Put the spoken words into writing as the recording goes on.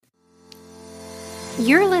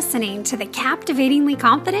You're listening to the Captivatingly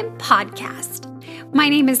Confident podcast. My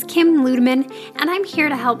name is Kim Ludeman, and I'm here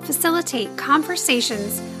to help facilitate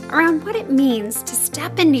conversations around what it means to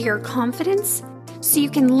step into your confidence so you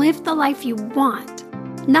can live the life you want,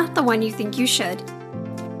 not the one you think you should.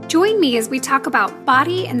 Join me as we talk about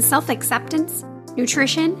body and self-acceptance,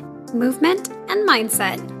 nutrition, movement, and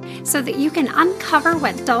mindset so that you can uncover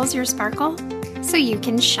what dulls your sparkle so you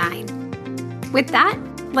can shine. With that,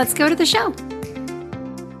 let's go to the show.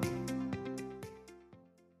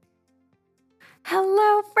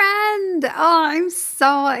 Hello, friend. Oh, I'm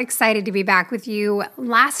so excited to be back with you.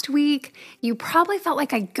 Last week, you probably felt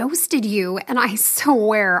like I ghosted you, and I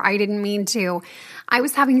swear I didn't mean to. I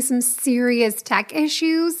was having some serious tech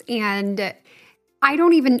issues, and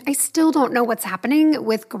I still don't know what's happening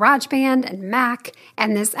with GarageBand and Mac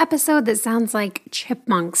and this episode that sounds like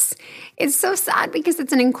chipmunks. It's so sad because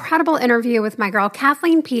it's an incredible interview with my girl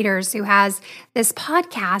Kathleen Peters, who has this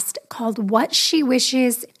podcast called What She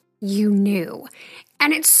Wishes You Knew.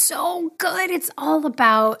 And it's so good. It's all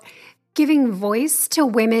about giving voice to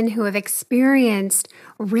women who have experienced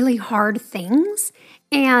really hard things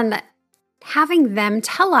and having them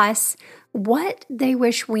tell us what they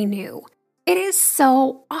wish we knew. It is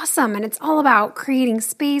so awesome, and it's all about creating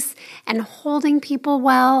space and holding people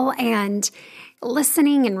well and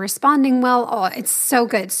listening and responding well. Oh, it's so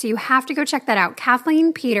good. So you have to go check that out.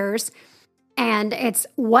 Kathleen Peters, and it's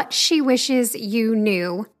What She Wishes You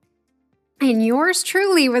Knew. And yours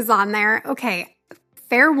truly was on there. Okay,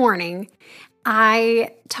 fair warning.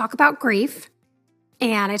 I talk about grief,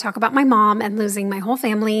 and I talk about my mom and losing my whole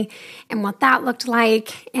family and what that looked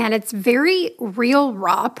like. And it's very real,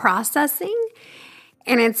 raw processing.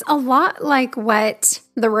 And it's a lot like what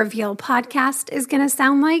the Reveal podcast is going to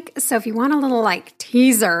sound like. So if you want a little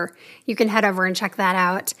teaser, you can head over and check that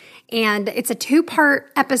out. And it's a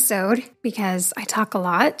 2-part episode because I talk a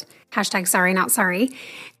lot. #sorry, not sorry.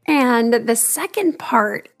 And the second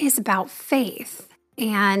part is about faith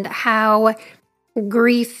and how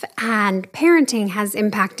grief and parenting has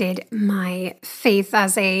impacted my faith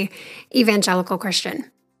as a evangelical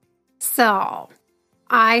Christian. So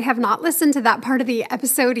I have not listened to that part of the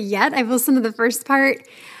episode yet. I've listened to the first part.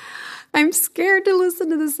 I'm scared to listen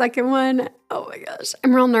to the second one. Oh my gosh,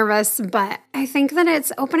 I'm real nervous, but I think that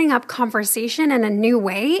it's opening up conversation in a new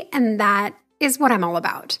way, and that is what I'm all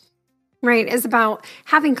about. Right? Is about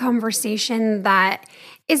having conversation that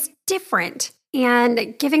is different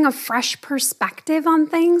and giving a fresh perspective on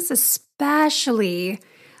things, especially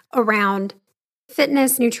around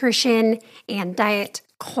fitness, nutrition, and diet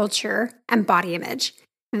culture and body image.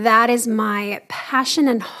 That is my passion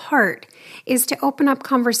and heart, is to open up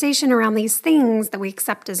conversation around these things that we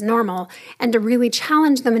accept as normal and to really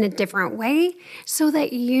challenge them in a different way so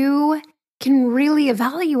that you can really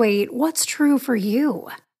evaluate what's true for you.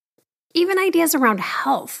 Even ideas around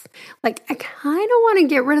health. I kind of want to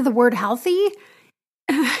get rid of the word healthy.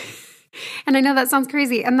 And I know that sounds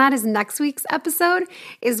crazy. And that is next week's episode,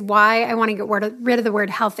 is why I want to get rid of the word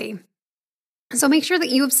healthy. So make sure that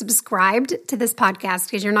you have subscribed to this podcast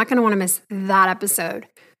because you're not going to want to miss that episode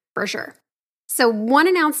for sure. So one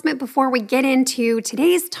announcement before we get into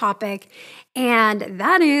today's topic, and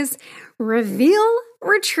that is Reveal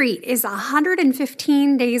Retreat is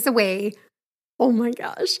 115 days away. Oh my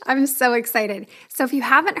gosh, I'm so excited. So if you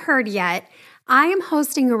haven't heard yet, I am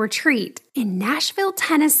hosting a retreat in Nashville,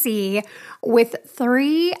 Tennessee with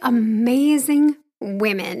 3 amazing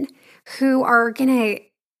women who are going to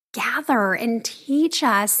gather and teach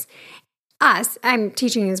us, I'm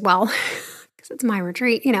teaching as well because it's my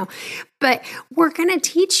retreat, but we're going to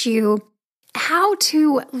teach you how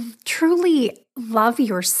to truly love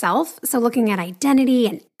yourself. So looking at identity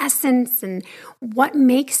and essence and what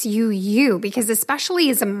makes you you, because especially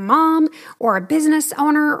as a mom or a business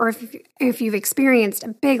owner, or if you've experienced a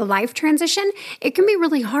big life transition, it can be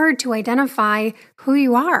really hard to identify who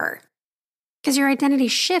you are because your identity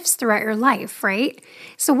shifts throughout your life, right?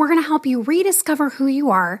 So we're going to help you rediscover who you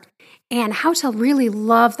are and how to really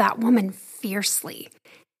love that woman fiercely.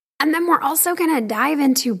 And then we're also going to dive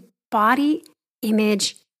into body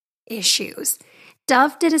image issues.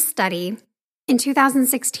 Dove did a study in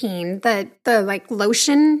 2016, the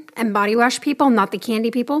lotion and body wash people, not the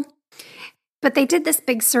candy people, but they did this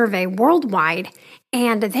big survey worldwide,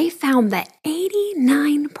 and they found that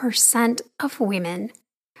 89% of women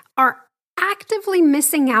are actively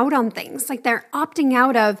missing out on things. They're opting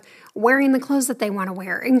out of wearing the clothes that they want to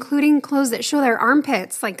wear, including clothes that show their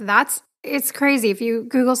armpits. It's crazy. If you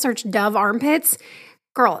Google search Dove armpits,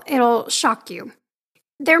 girl, it'll shock you.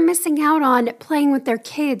 They're missing out on playing with their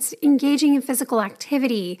kids, engaging in physical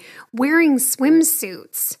activity, wearing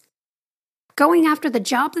swimsuits, going after the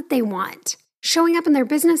job that they want, showing up in their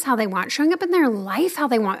business how they want, showing up in their life how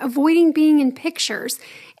they want, avoiding being in pictures.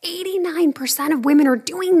 89% of women are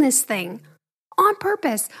doing this thing on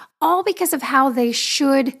purpose, all because of how they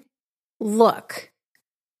should look.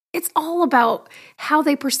 It's all about how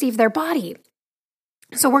they perceive their body.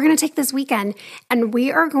 So we're going to take this weekend and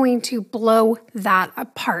we are going to blow that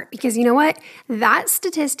apart because you know what? That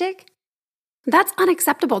statistic, that's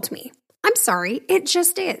unacceptable to me. I'm sorry. It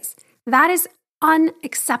just is. That is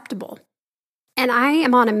unacceptable. And I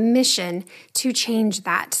am on a mission to change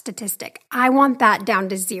that statistic. I want that down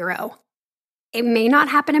to 0. It may not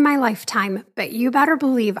happen in my lifetime, but you better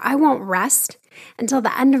believe I won't rest until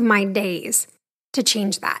the end of my days to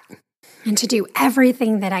change that and to do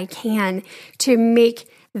everything that I can to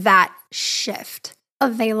make that shift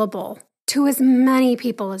available to as many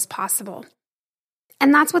people as possible.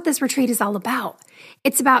 And that's what this retreat is all about.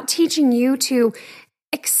 It's about teaching you to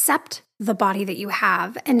accept the body that you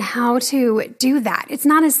have and how to do that. It's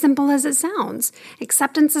not as simple as it sounds.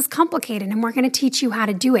 Acceptance is complicated, and we're going to teach you how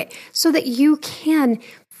to do it so that you can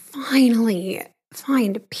finally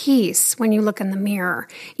find peace when you look in the mirror.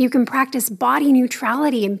 You can practice body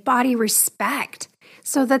neutrality and body respect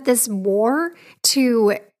so that this war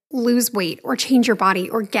to lose weight or change your body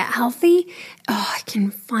or get healthy, it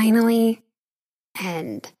can finally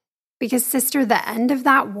end. Because sister, the end of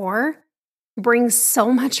that war brings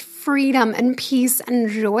so much freedom and peace and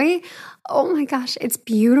joy. Oh my gosh, it's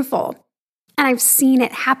beautiful. And I've seen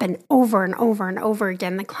it happen over and over and over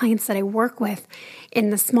again. The clients that I work with, in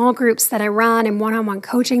the small groups that I run and one-on-one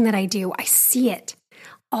coaching that I do, I see it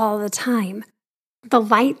all the time. The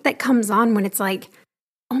light that comes on when it's like,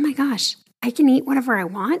 oh my gosh, I can eat whatever I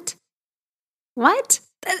want? What?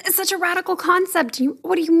 It's such a radical concept.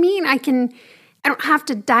 What do you mean I don't have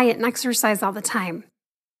to diet and exercise all the time?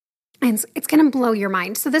 And it's going to blow your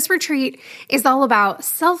mind. So this retreat is all about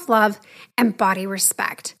self-love and body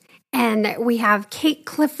respect. And we have Kate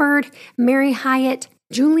Clifford, Mary Hyatt,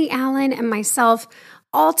 Julie Allen, and myself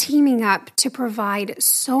all teaming up to provide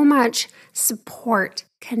so much support,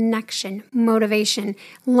 connection, motivation,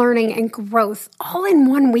 learning, and growth all in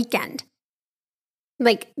one weekend.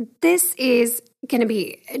 Like, this is going to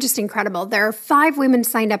be just incredible. There are 5 women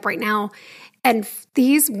signed up right now, and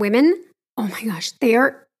these women, oh my gosh, they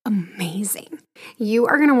are amazing. You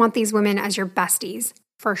are going to want these women as your besties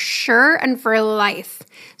for sure and for life.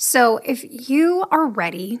 So if you are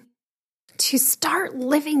ready to start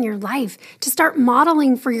living your life, to start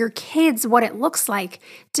modeling for your kids what it looks like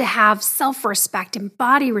to have self-respect and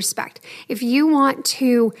body respect, if you want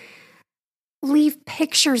to leave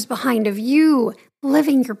pictures behind of you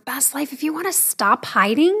living your best life, if you want to stop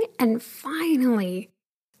hiding and finally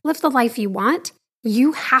live the life you want,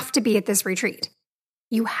 you have to be at this retreat.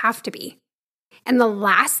 You have to be. And the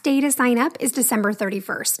last day to sign up is December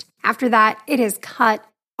 31st. After that, it is cut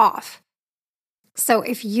off. So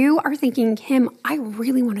if you are thinking, Kim, I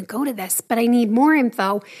really want to go to this, but I need more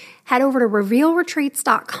info, head over to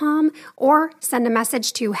revealretreats.com or send a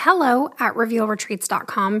message to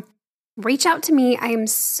hello@revealretreats.com. Reach out to me. I am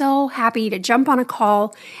so happy to jump on a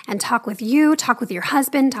call and talk with you, talk with your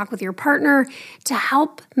husband, talk with your partner to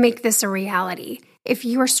help make this a reality. If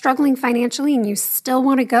you are struggling financially and you still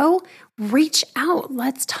want to go, reach out.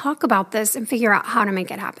 Let's talk about this and figure out how to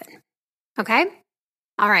make it happen. Okay?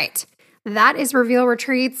 All right. That is Reveal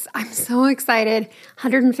Retreats. I'm so excited.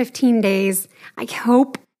 115 days. I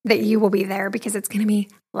hope that you will be there because it's going to be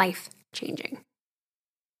life-changing.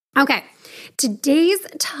 Okay. Today's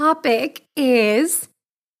topic is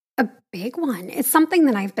a big one. It's something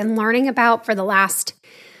that I've been learning about for the last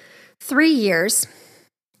 3 years.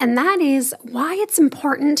 And that is why it's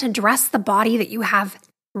important to dress the body that you have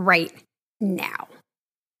right now.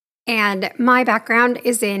 And my background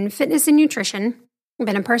is in fitness and nutrition. I've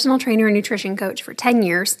been a personal trainer and nutrition coach for 10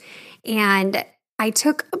 years. And I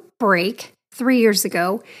took a break 3 years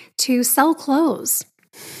ago to sell clothes.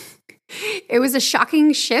 It was a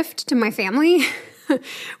shocking shift to my family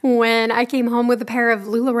when I came home with a pair of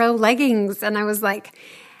LuLaRoe leggings. And I was like,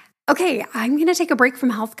 okay, I'm going to take a break from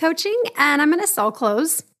health coaching and I'm going to sell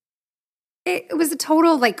clothes. It was a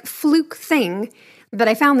total fluke thing, but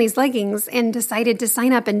I found these leggings and decided to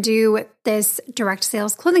sign up and do this direct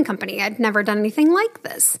sales clothing company. I'd never done anything like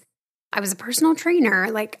this. I was a personal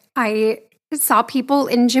trainer. I saw people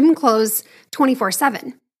in gym clothes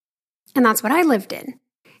 24/7, and that's what I lived in.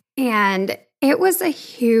 And it was a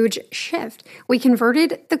huge shift. We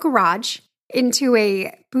converted the garage into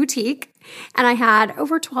a boutique, and I had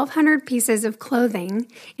over 1,200 pieces of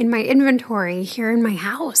clothing in my inventory here in my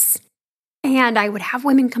house. And I would have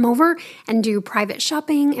women come over and do private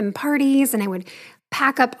shopping and parties, and I would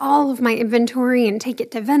pack up all of my inventory and take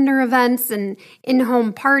it to vendor events and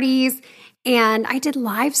in-home parties. And I did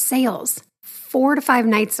live sales 4 to 5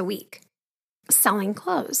 nights a week selling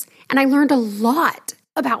clothes. And I learned a lot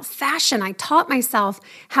about fashion. I taught myself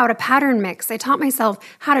how to pattern mix. I taught myself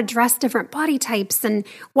how to dress different body types and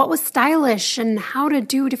what was stylish and how to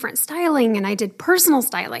do different styling. And I did personal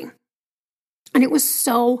styling. And it was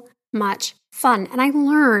so much fun. And I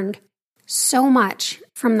learned so much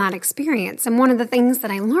from that experience. And one of the things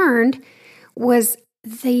that I learned was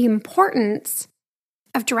the importance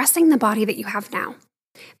of dressing the body that you have now.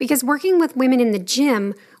 Because working with women in the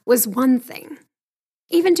gym was one thing.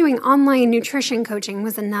 Even doing online nutrition coaching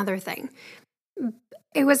was another thing.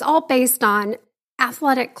 It was all based on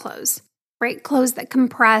athletic clothes, right? Clothes that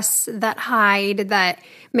compress, that hide, that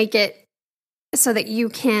make it so that you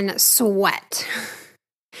can sweat.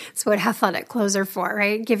 That's what athletic clothes are for,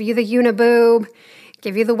 right? Give you the uniboob,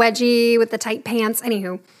 give you the wedgie with the tight pants.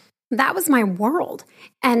 Anywho, that was my world.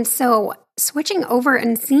 And so switching over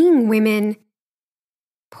and seeing women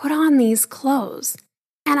put on these clothes,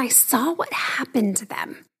 and I saw what happened to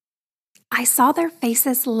them. I saw their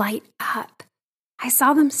faces light up. I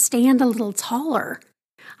saw them stand a little taller.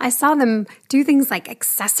 I saw them do things like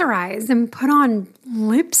accessorize and put on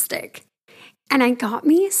lipstick. And it got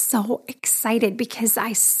me so excited because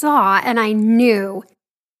I saw and I knew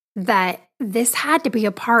that this had to be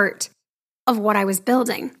a part of what I was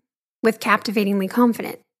building with Captivatingly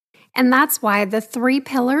Confident. And that's why the 3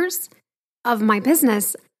 pillars of my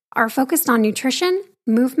business are focused on nutrition,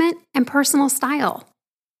 movement, and personal style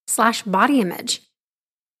 / body image.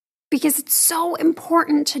 Because it's so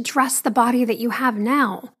important to dress the body that you have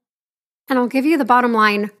now. And I'll give you the bottom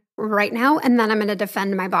line right now, and then I'm going to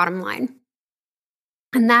defend my bottom line.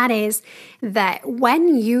 And that is that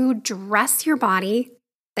when you dress your body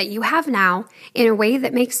that you have now in a way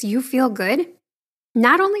that makes you feel good,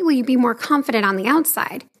 not only will you be more confident on the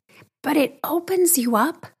outside, but it opens you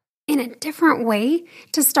up in a different way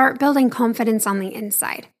to start building confidence on the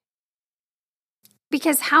inside.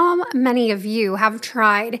 Because how many of you have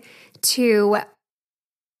tried to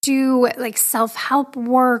do like self-help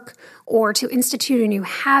work or to institute a new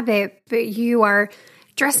habit, but you are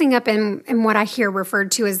dressing up in what I hear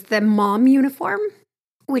referred to as the mom uniform,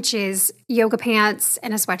 which is yoga pants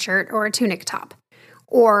and a sweatshirt or a tunic top,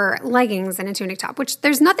 or leggings and a tunic top, which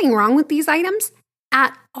there's nothing wrong with these items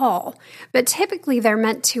at all. But typically they're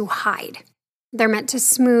meant to hide. They're meant to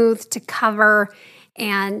smooth, to cover,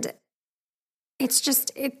 and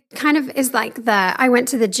it kind of is like the I went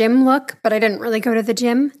to the gym look, but I didn't really go to the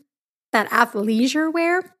gym. That athleisure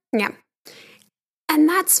wear. Yeah. And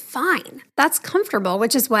that's fine. That's comfortable,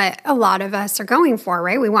 which is what a lot of us are going for,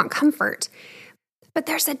 right? We want comfort. But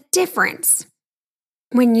there's a difference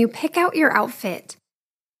when you pick out your outfit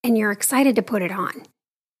and you're excited to put it on.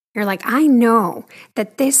 You're like, I know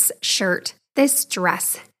that this shirt, this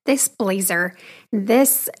dress, this blazer,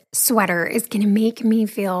 this sweater is going to make me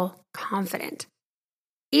feel confident.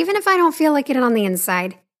 Even if I don't feel like it on the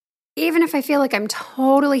inside, even if I feel like I'm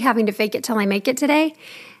totally having to fake it till I make it today,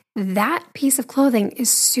 that piece of clothing is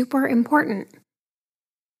super important.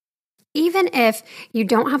 Even if you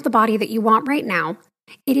don't have the body that you want right now,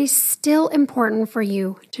 it is still important for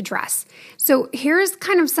you to dress. So here's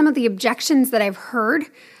kind of some of the objections that I've heard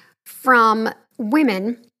from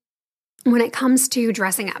women when it comes to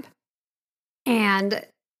dressing up. And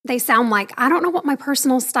they sound like, I don't know what my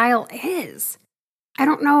personal style is. I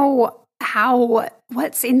don't know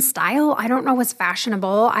what's in style. I don't know what's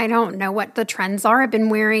fashionable. I don't know what the trends are. I've been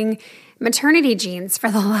wearing maternity jeans for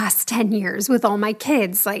the last 10 years with all my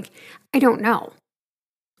kids. Like, I don't know.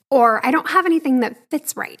 Or I don't have anything that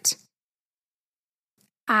fits right.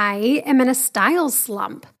 I am in a style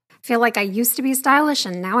slump. I feel like I used to be stylish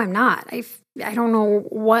and now I'm not. I don't know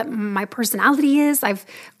what my personality is. I've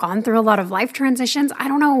gone through a lot of life transitions. I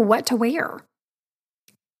don't know what to wear.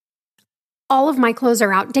 All of my clothes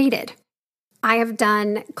are outdated. I have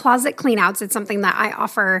done closet cleanouts. It's something that I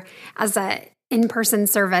offer as a in-person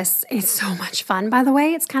service. It's so much fun, by the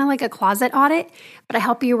way. It's kind of like a closet audit, but I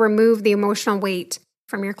help you remove the emotional weight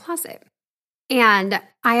from your closet. And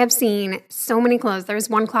I have seen so many clothes. There was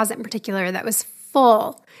one closet in particular that was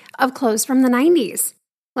full of clothes from the 90s.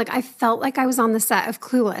 Like I felt like I was on the set of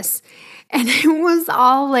Clueless. And it was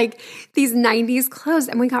all like these 90s clothes.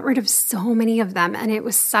 And we got rid of so many of them. And it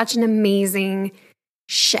was such an amazing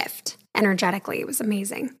shift. Energetically, it was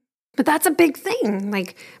amazing. But that's a big thing,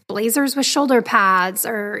 like blazers with shoulder pads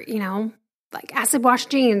or, like acid wash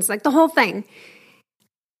jeans, like the whole thing.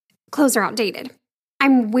 Clothes are outdated.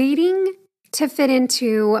 I'm waiting to fit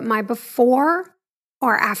into my before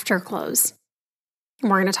or after clothes. And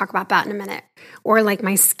we're going to talk about that in a minute. Or like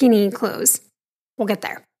my skinny clothes. We'll get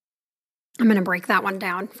there. I'm going to break that one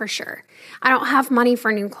down for sure. I don't have money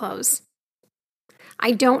for new clothes.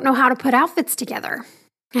 I don't know how to put outfits together.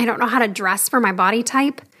 I don't know how to dress for my body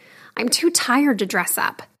type. I'm too tired to dress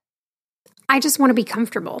up. I just want to be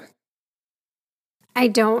comfortable. I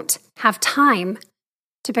don't have time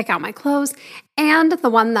to pick out my clothes. And the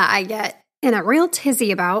one that I get in a real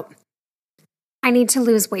tizzy about, I need to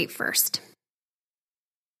lose weight first.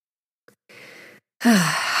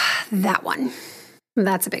 That one.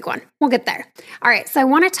 That's a big one. We'll get there. All right, so I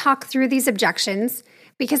want to talk through these objections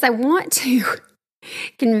because I want to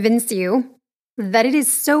convince you that it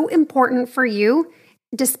is so important for you,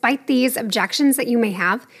 despite these objections that you may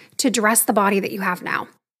have, to dress the body that you have now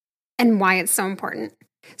and why it's so important.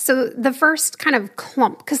 So the first kind of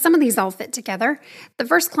clump, because some of these all fit together, the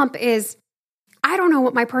first clump is, I don't know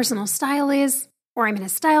what my personal style is, or I'm in a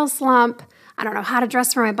style slump, I don't know how to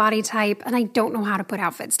dress for my body type, and I don't know how to put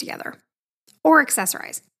outfits together or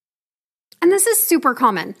accessorize. And this is super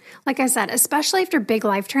common, like I said, especially after big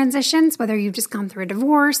life transitions, whether you've just gone through a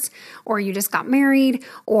divorce, or you just got married,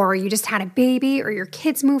 or you just had a baby, or your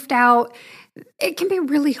kids moved out. It can be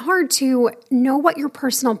really hard to know what your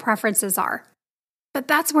personal preferences are. But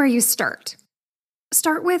that's where you start.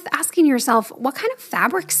 Start with asking yourself, what kind of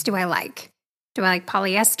fabrics do I like? Do I like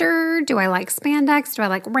polyester? Do I like spandex? Do I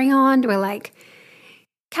like rayon? Do I like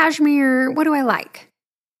cashmere? What do I like?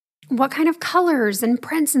 What kind of colors and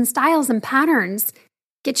prints and styles and patterns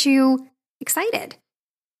get you excited?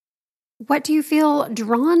 What do you feel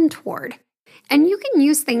drawn toward? And you can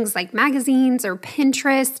use things like magazines or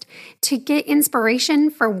Pinterest to get inspiration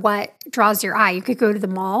for what draws your eye. You could go to the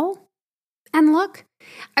mall and look.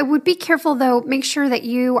 I would be careful though, make sure that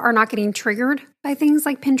you are not getting triggered by things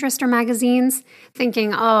like Pinterest or magazines,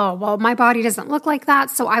 thinking, oh, well, my body doesn't look like that,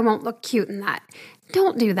 so I won't look cute in that.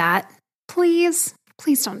 Don't do that. Please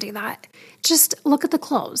don't do that. Just look at the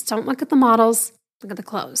clothes. Don't look at the models, look at the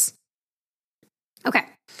clothes. Okay,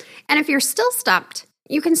 and if you're still stumped,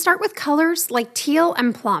 you can start with colors like teal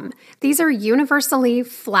and plum. These are universally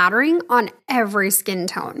flattering on every skin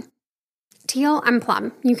tone. Teal and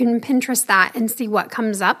plum. You can Pinterest that and see what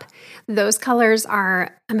comes up. Those colors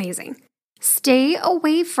are amazing. Stay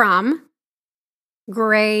away from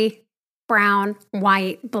gray, brown,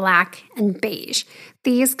 white, black, and beige.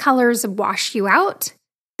 These colors wash you out.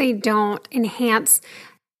 They don't enhance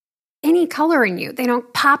any color in you. They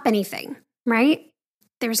don't pop anything, right?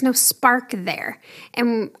 There's no spark there.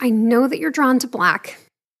 And I know that you're drawn to black.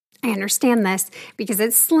 I understand this because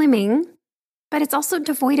it's slimming, but it's also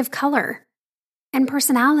devoid of color and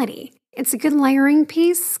personality. It's a good layering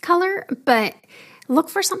piece color, but look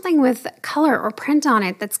for something with color or print on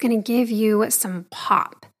it that's going to give you some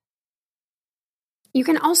pop. You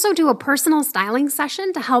can also do a personal styling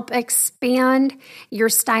session to help expand your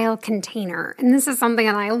style container. And this is something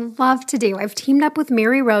that I love to do. I've teamed up with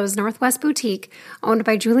Mary Rose Northwest Boutique, owned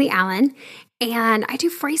by Julie Allen, and I do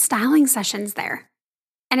free styling sessions there.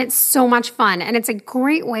 And it's so much fun. And it's a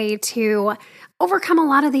great way to overcome a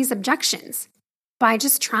lot of these objections by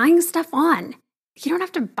just trying stuff on. You don't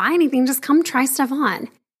have to buy anything, just come try stuff on.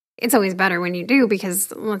 It's always better when you do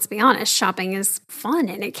because, let's be honest, shopping is fun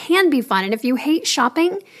and it can be fun. And if you hate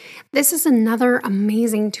shopping, this is another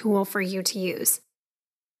amazing tool for you to use.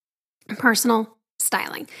 Personal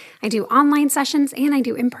styling. I do online sessions and I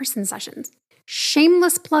do in-person sessions.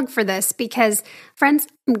 Shameless plug for this because, friends,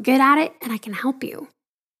 I'm good at it and I can help you.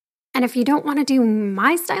 And if you don't want to do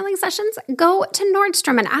my styling sessions, go to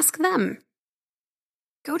Nordstrom and ask them.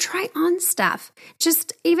 Go try on stuff.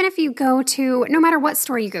 Just even if you go to, no matter what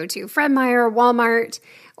store you go to, Fred Meyer, Walmart,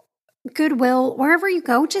 Goodwill, wherever you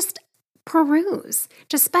go, just peruse.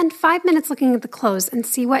 Just spend 5 minutes looking at the clothes and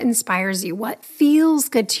see what inspires you, what feels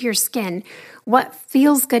good to your skin, what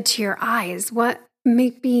feels good to your eyes, what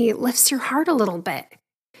maybe lifts your heart a little bit.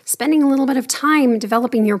 Spending a little bit of time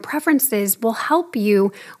developing your preferences will help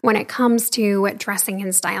you when it comes to dressing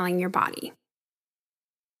and styling your body.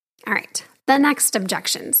 All right. The next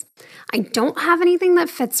objections. I don't have anything that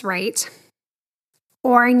fits right,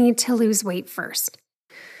 or I need to lose weight first.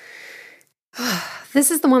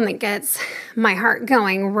 This is the one that gets my heart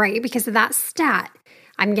going, right? Because of that stat.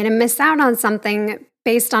 I'm going to miss out on something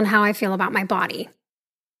based on how I feel about my body.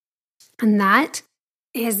 And that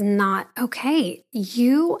is not okay.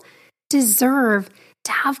 You deserve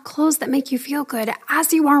to have clothes that make you feel good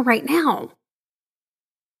as you are right now.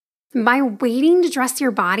 By waiting to dress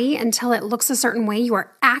your body until it looks a certain way, you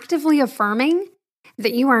are actively affirming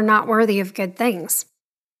that you are not worthy of good things.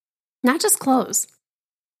 Not just clothes,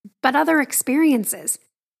 but other experiences.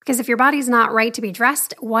 Because if your body's not right to be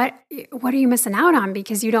dressed, what are you missing out on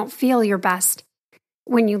because you don't feel your best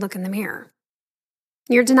when you look in the mirror?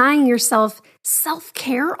 You're denying yourself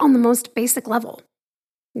self-care on the most basic level.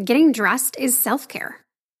 Getting dressed is self-care.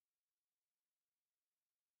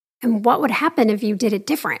 And what would happen if you did it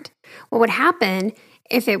different? What would happen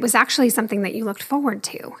if it was actually something that you looked forward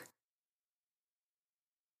to?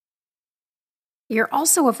 You're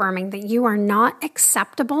also affirming that you are not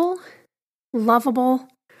acceptable, lovable,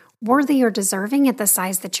 worthy, or deserving at the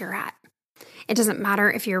size that you're at. It doesn't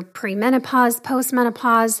matter if you're premenopause,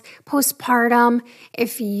 postmenopause, postpartum,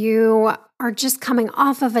 if you are just coming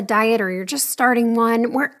off of a diet or you're just starting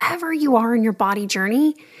one, wherever you are in your body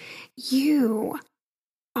journey, you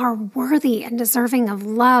are worthy and deserving of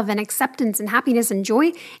love and acceptance and happiness and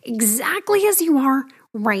joy exactly as you are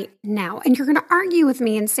right now. And you're going to argue with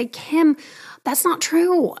me and say, Kim, that's not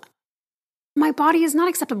true. My body is not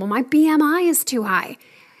acceptable. My BMI is too high.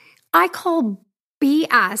 I call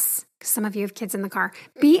BS, some of you have kids in the car,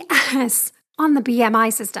 BS on the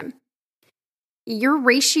BMI system. Your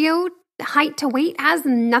ratio, height to weight, has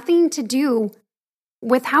nothing to do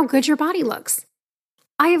with how good your body looks.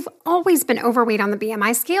 I have always been overweight on the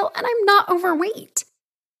BMI scale, and I'm not overweight.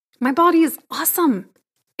 My body is awesome.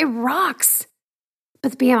 It rocks.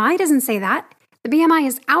 But the BMI doesn't say that. The BMI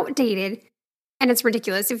is outdated, and it's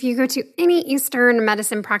ridiculous. If you go to any Eastern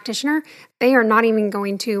medicine practitioner, they are not even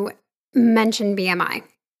going to mention BMI.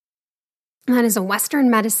 That is a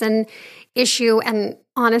Western medicine issue, and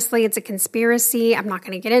honestly, it's a conspiracy. I'm not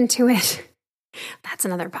going to get into it. That's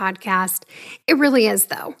another podcast. It really is,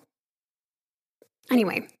 though.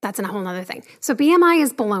 Anyway, that's a whole other thing. So BMI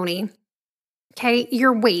is baloney. Okay,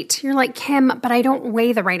 your weight. You're like, Kim, but I don't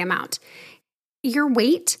weigh the right amount. Your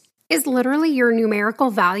weight is literally your numerical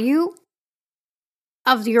value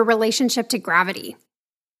of your relationship to gravity.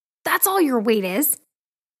 That's all your weight is.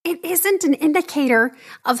 It isn't an indicator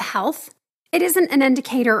of health. It isn't an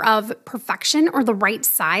indicator of perfection or the right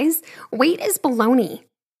size. Weight is baloney.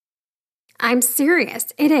 I'm serious.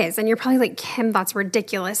 It is. And you're probably like, Kim, that's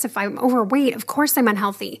ridiculous. If I'm overweight, of course I'm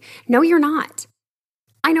unhealthy. No, you're not.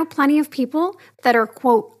 I know plenty of people that are,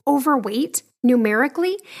 quote, overweight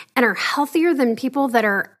numerically and are healthier than people that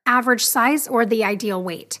are average size or the ideal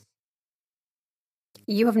weight.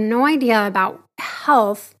 You have no idea about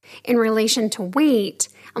health in relation to weight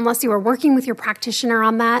unless you are working with your practitioner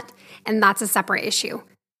on that, and that's a separate issue.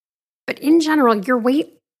 But in general, your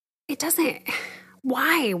weight, it doesn't...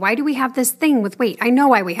 Why? Why do we have this thing with weight? I know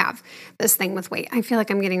why we have this thing with weight. I feel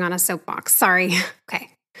like I'm getting on a soapbox. Sorry.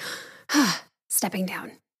 Okay. Stepping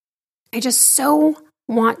down. I just so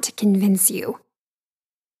want to convince you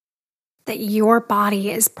that your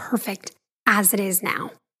body is perfect as it is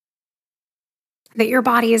now. That your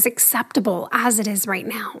body is acceptable as it is right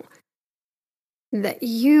now. That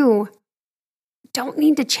you don't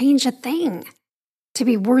need to change a thing to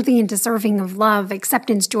be worthy and deserving of love,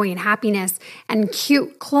 acceptance, joy, and happiness, and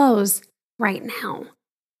cute clothes right now.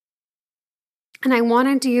 And I want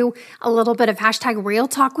to do a little bit of hashtag real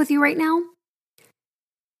talk with you right now.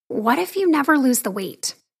 What if you never lose the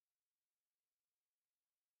weight?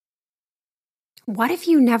 What if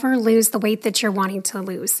you never lose the weight that you're wanting to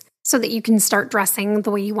lose so that you can start dressing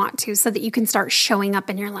the way you want to, so that you can start showing up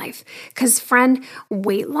in your life? Because friend,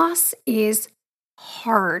 weight loss is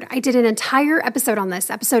hard. I did an entire episode on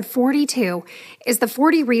this. Episode 42 is the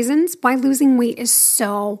 40 reasons why losing weight is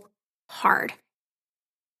so hard.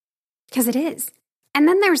 Because it is. And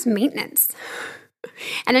then there's maintenance.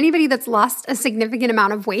 And anybody that's lost a significant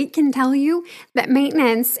amount of weight can tell you that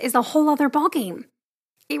maintenance is a whole other ballgame.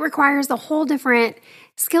 It requires a whole different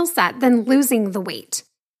skill set than losing the weight.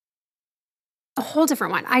 A whole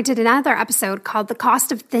different one. I did another episode called The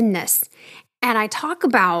Cost of Thinness, and I talk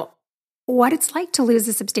about what it's like to lose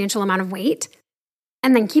a substantial amount of weight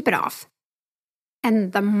and then keep it off.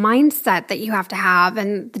 And the mindset that you have to have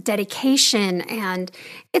and the dedication, and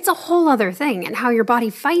it's a whole other thing, and how your body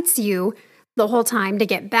fights you the whole time to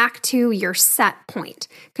get back to your set point,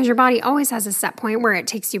 because your body always has a set point where it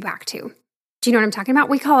takes you back to. Do you know what I'm talking about?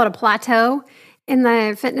 We call it a plateau in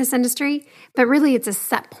the fitness industry, but really it's a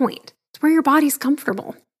set point. It's where your body's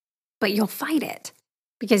comfortable, but you'll fight it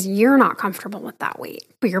because you're not comfortable with that weight,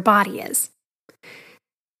 but your body is.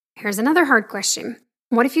 Here's another hard question.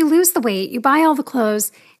 What if you lose the weight, you buy all the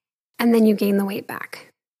clothes, and then you gain the weight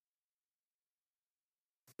back?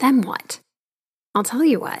 Then what? I'll tell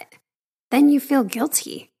you what. Then you feel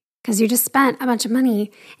guilty because you just spent a bunch of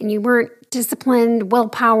money and you weren't disciplined,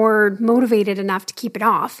 well-powered, motivated enough to keep it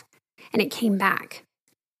off, and it came back.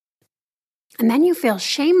 And then you feel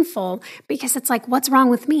shameful because it's like, what's wrong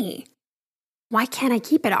with me? Why can't I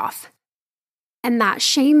keep it off? And that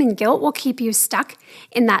shame and guilt will keep you stuck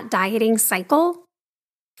in that dieting cycle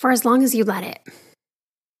for as long as you let it.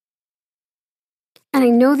 And I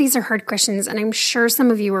know these are hard questions, and I'm sure some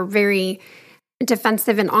of you are very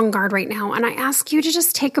defensive and on guard right now. And I ask you to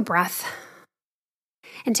just take a breath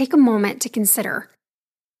and take a moment to consider.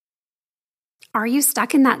 Are you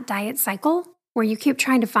stuck in that diet cycle where you keep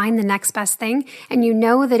trying to find the next best thing? And you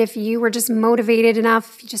know that if you were just motivated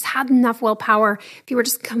enough, if you just had enough willpower, if you were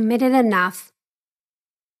just committed enough,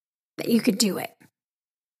 that you could do it.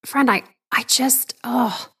 Friend, are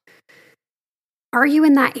you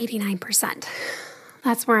in that 89%?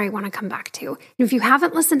 That's where I want to come back to. And if you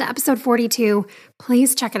haven't listened to episode 42,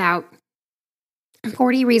 please check it out.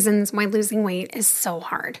 40 reasons why losing weight is so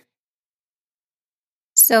hard.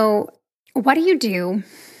 So what do you do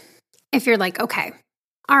if you're like, okay,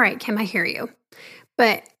 all right, Kim, I hear you,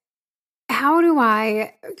 but how do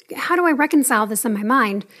I reconcile this in my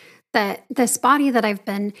mind that this body that I've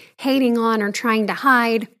been hating on or trying to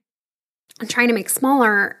hide and trying to make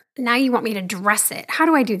smaller, now you want me to dress it? How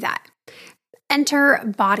do I do that? Enter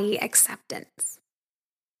body acceptance.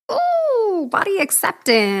 Ooh, body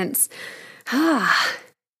acceptance.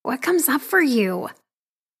 What comes up for you?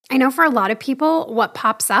 I know for a lot of people, what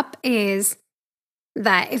pops up is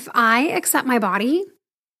that if I accept my body,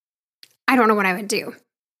 I don't know what I would do.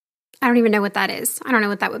 I don't even know what that is. I don't know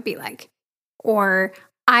what that would be like. Or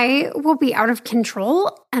I will be out of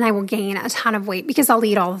control and I will gain a ton of weight because I'll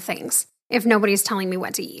eat all the things if nobody's telling me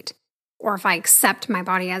what to eat, or if I accept my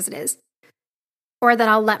body as it is, or that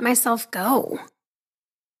I'll let myself go.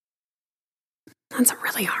 That's a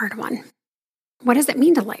really hard one. What does it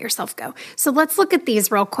mean to let yourself go? So let's look at these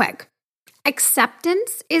real quick.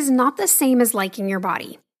 Acceptance is not the same as liking your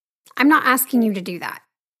body. I'm not asking you to do that.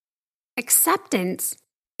 Acceptance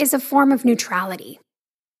is a form of neutrality.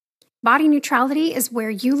 Body neutrality is where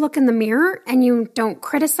you look in the mirror and you don't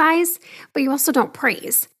criticize, but you also don't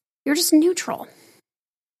praise. You're just neutral.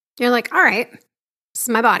 You're like, all right, this is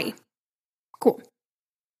my body. Cool.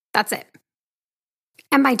 That's it.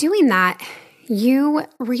 And by doing that, you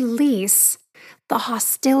release the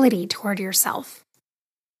hostility toward yourself.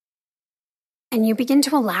 And you begin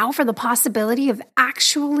to allow for the possibility of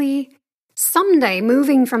actually someday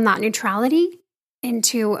moving from that neutrality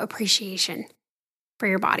into appreciation for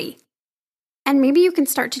your body. And maybe you can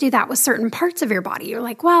start to do that with certain parts of your body. You're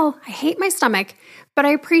like, well, I hate my stomach, but I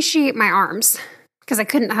appreciate my arms because I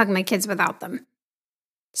couldn't hug my kids without them.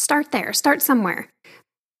 Start there, start somewhere.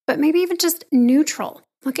 But maybe even just neutral.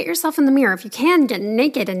 Look at yourself in the mirror. If you can, get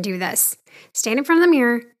naked and do this. Stand in front of the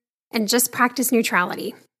mirror and just practice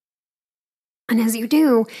neutrality. And as you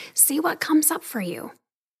do, see what comes up for you.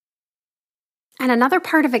 And another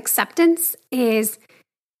part of acceptance is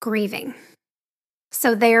grieving.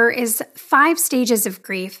 So there is 5 stages of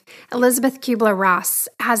grief. Elizabeth Kubler-Ross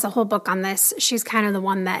has a whole book on this. She's kind of the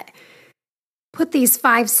one that put these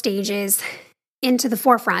 5 stages into the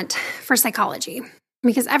forefront for psychology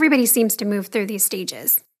because everybody seems to move through these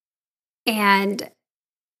stages. And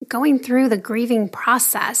going through the grieving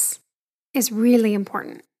process is really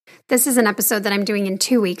important. This is an episode that I'm doing in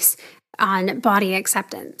 2 weeks on body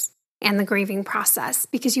acceptance and the grieving process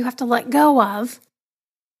because you have to let go of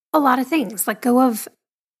a lot of things. Let go of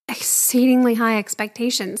exceedingly high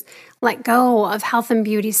expectations. Let go of health and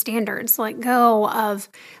beauty standards. Let go of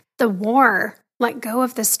the war. Let go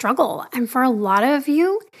of the struggle. And for a lot of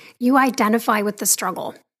you, you identify with the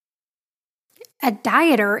struggle. A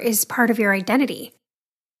dieter is part of your identity.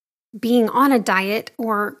 Being on a diet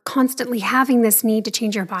or constantly having this need to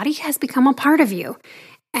change your body has become a part of you.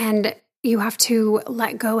 And you have to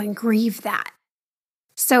let go and grieve that.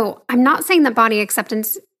 So I'm not saying that body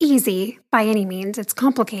acceptance is easy by any means. It's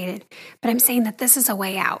complicated. But I'm saying that this is a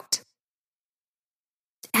way out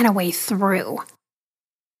and a way through.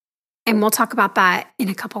 And we'll talk about that in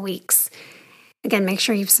a couple weeks. Again, make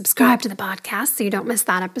sure you've subscribed to the podcast so you don't miss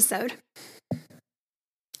that episode.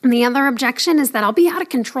 And the other objection is that I'll be out of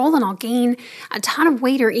control and I'll gain a ton of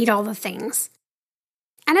weight or eat all the things.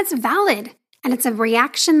 And it's valid. And it's a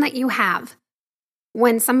reaction that you have.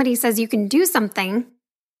 When somebody says you can do something,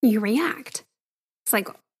 you react. It's like,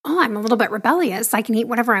 oh, I'm a little bit rebellious. I can eat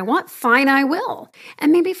whatever I want. Fine, I will.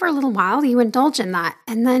 And maybe for a little while you indulge in that.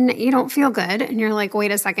 And then you don't feel good. And you're like,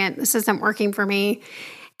 wait a second, this isn't working for me.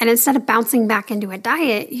 And instead of bouncing back into a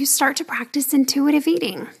diet, you start to practice intuitive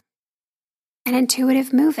eating and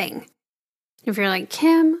intuitive moving. If you're like,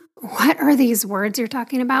 Kim, what are these words you're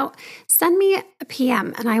talking about? Send me a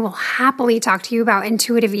PM and I will happily talk to you about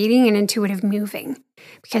intuitive eating and intuitive moving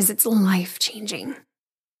because it's life-changing.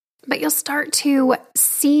 But you'll start to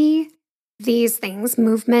see these things,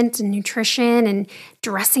 movement and nutrition and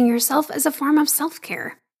dressing yourself, as a form of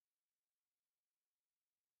self-care.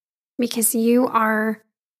 Because you are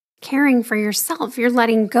caring for yourself. You're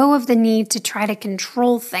letting go of the need to try to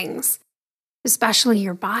control things, especially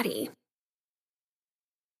your body.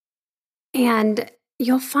 And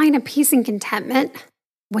you'll find a peace and contentment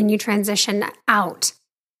when you transition out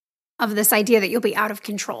of this idea that you'll be out of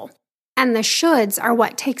control. And the shoulds are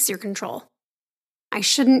what takes your control. I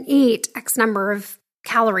shouldn't eat X number of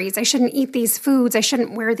calories. I shouldn't eat these foods. I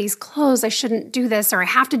shouldn't wear these clothes. I shouldn't do this, or I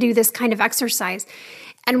have to do this kind of exercise.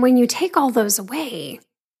 And when you take all those away,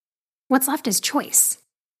 what's left is choice.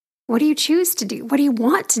 What do you choose to do? What do you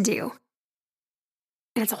want to do?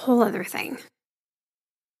 And it's a whole other thing.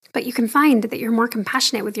 But you can find that you're more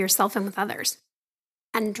compassionate with yourself and with others.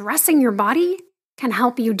 And dressing your body can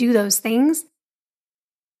help you do those things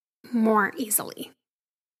more easily.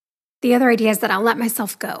 The other idea is that I'll let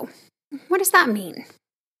myself go. What does that mean?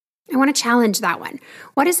 I want to challenge that one.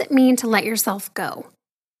 What does it mean to let yourself go?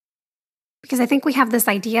 Because I think we have this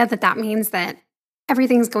idea that that means that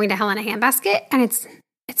everything's going to hell in a handbasket, and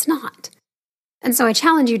it's not. And so I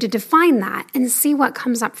challenge you to define that and see what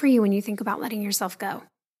comes up for you when you think about letting yourself go.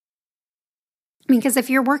 Because if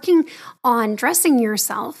you're working on dressing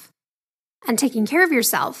yourself and taking care of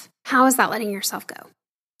yourself, how is that letting yourself go?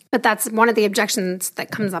 But that's one of the objections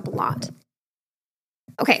that comes up a lot.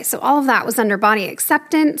 Okay, so all of that was under body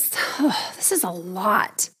acceptance. Oh, this is a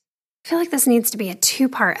lot. I feel like this needs to be a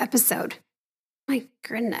 2-part episode. My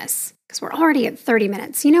goodness, because we're already at 30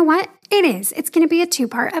 minutes. You know what? It is. It's going to be a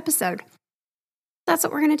 2-part episode. That's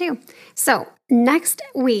what we're going to do. So next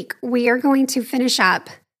week, we are going to finish up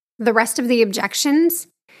the rest of the objections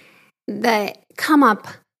that come up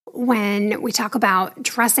when we talk about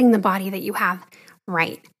dressing the body that you have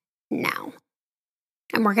right now.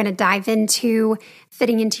 And we're going to dive into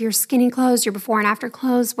fitting into your skinny clothes, your before and after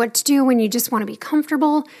clothes, what to do when you just want to be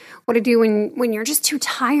comfortable, what to do when you're just too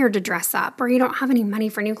tired to dress up or you don't have any money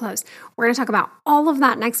for new clothes. We're going to talk about all of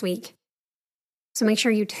that next week. So make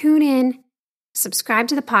sure you tune in, subscribe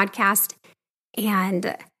to the podcast,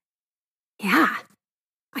 and yeah,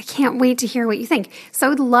 I can't wait to hear what you think. So I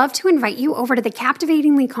would love to invite you over to the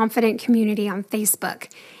Captivatingly Confident community on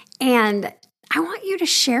Facebook. And I want you to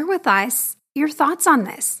share with us your thoughts on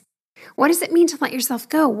this. What does it mean to let yourself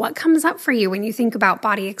go? What comes up for you when you think about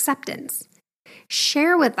body acceptance?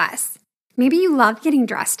 Share with us. Maybe you love getting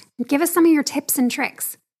dressed. Give us some of your tips and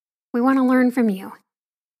tricks. We want to learn from you.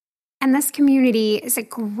 And this community is a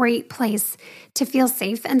great place to feel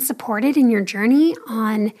safe and supported in your journey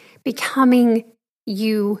on becoming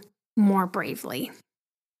you more bravely.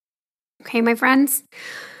 Okay, my friends?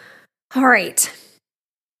 All right.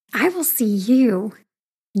 I will see you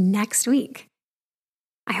next week.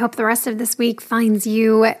 I hope the rest of this week finds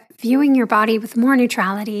you viewing your body with more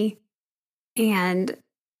neutrality and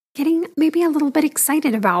getting maybe a little bit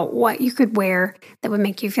excited about what you could wear that would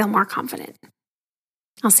make you feel more confident.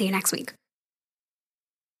 I'll see you next week.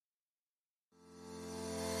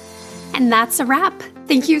 And that's a wrap.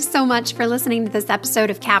 Thank you so much for listening to this episode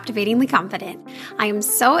of Captivatingly Confident. I am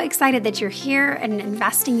so excited that you're here and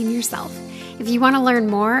investing in yourself. If you want to learn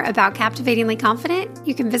more about Captivatingly Confident,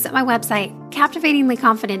 you can visit my website,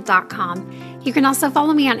 captivatinglyconfident.com. You can also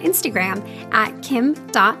follow me on Instagram at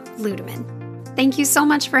kim.ludeman. Thank you so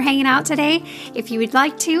much for hanging out today. If you would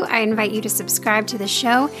like to, I invite you to subscribe to the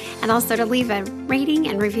show and also to leave a rating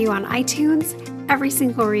and review on iTunes. Every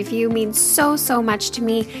single review means so much to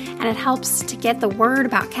me, and it helps to get the word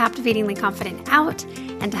about Captivatingly Confident out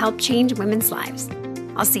and to help change women's lives.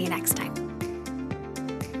 I'll see you next time.